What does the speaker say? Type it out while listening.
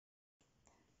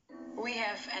We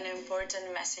have an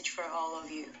important message for all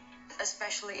of you,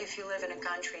 especially if you live in a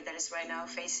country that is right now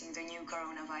facing the new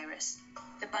coronavirus.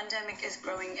 The pandemic is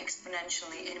growing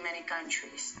exponentially in many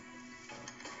countries.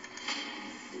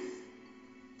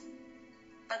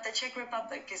 But the Czech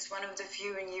Republic is one of the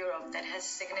few in Europe that has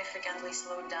significantly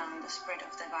slowed down the spread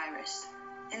of the virus.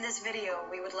 In this video,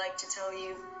 we would like to tell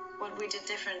you what we did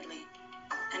differently,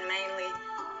 and mainly,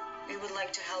 we would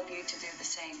like to help you to do the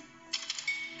same.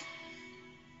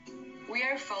 We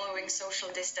are following social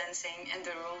distancing and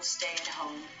the rules stay at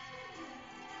home.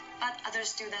 But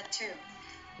others do that too.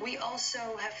 We also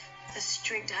have the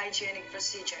strict hygienic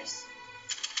procedures.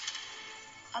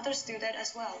 Others do that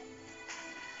as well.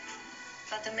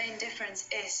 But the main difference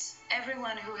is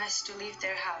everyone who has to leave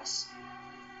their house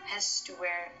has to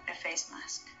wear a face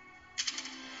mask.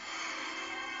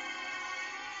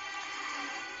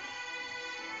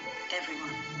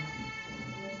 Everyone.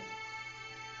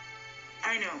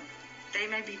 I know, they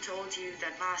may be told you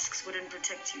that masks wouldn't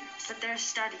protect you, but there are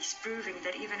studies proving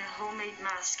that even a homemade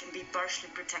mask can be partially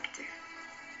protective.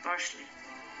 Partially.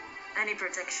 Any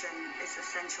protection is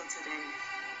essential today.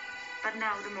 But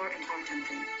now the more important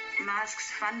thing.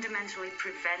 Masks fundamentally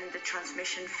prevent the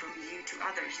transmission from you to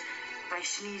others by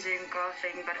sneezing,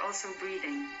 coughing, but also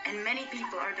breathing. And many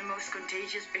people are the most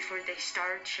contagious before they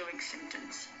start showing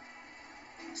symptoms.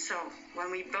 So,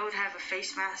 when we both have a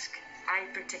face mask, I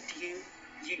protect you,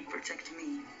 you protect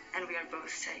me, and we are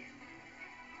both safe.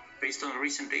 Based on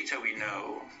recent data, we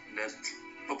know that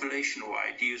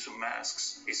population-wide use of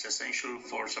masks is essential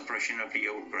for suppression of the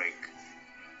outbreak.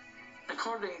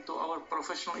 According to our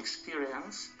professional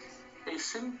experience, a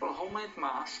simple homemade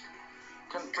mask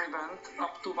can prevent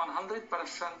up to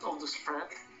 100% of the spread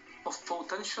of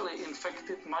potentially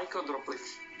infected microdroplets.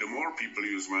 The more people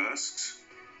use masks,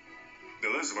 the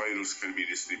less virus can be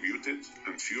distributed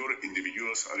and fewer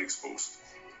individuals are exposed.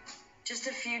 Just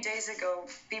a few days ago,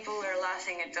 people were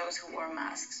laughing at those who wore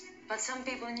masks. But some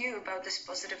people knew about this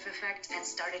positive effect and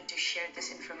started to share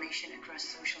this information across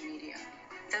social media.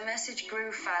 The message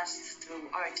grew fast through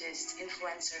artists,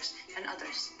 influencers, and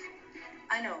others.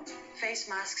 I know, face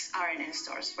masks aren't in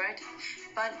stores, right?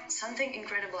 But something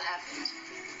incredible happened.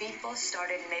 People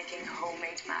started making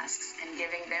homemade masks and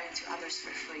giving them to others for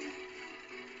free.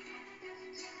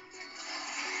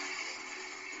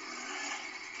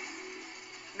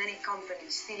 Many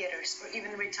companies, theaters, or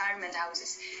even retirement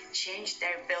houses changed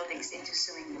their buildings into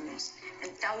sewing rooms, and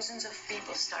thousands of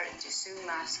people started to sew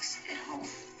masks at home.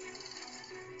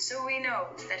 So we know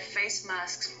that face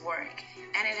masks work,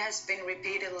 and it has been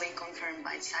repeatedly confirmed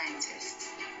by scientists.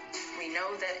 We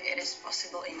know that it is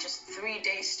possible in just 3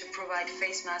 days to provide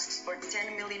face masks for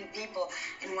 10 million people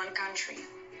in one country.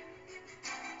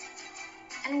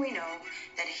 And we know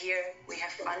that here we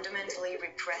have fundamentally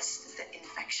repressed the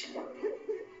infection.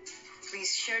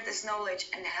 Please share this knowledge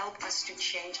and help us to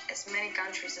change as many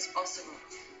countries as possible.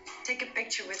 Take a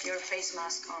picture with your face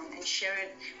mask on and share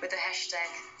it with the hashtag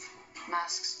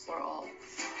Masks for All.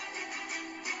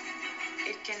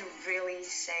 It can really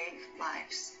save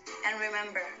lives. And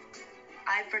remember,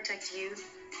 I protect you,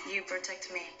 you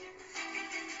protect me.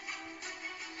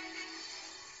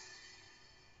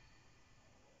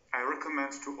 I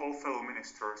recommend to all fellow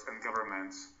ministers and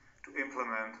governments to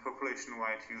implement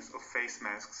population-wide use of face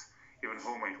masks, even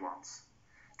homemade ones.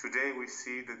 Today we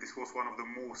see that this was one of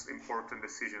the most important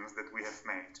decisions that we have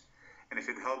made. And if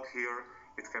it helped here,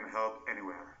 it can help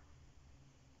anywhere.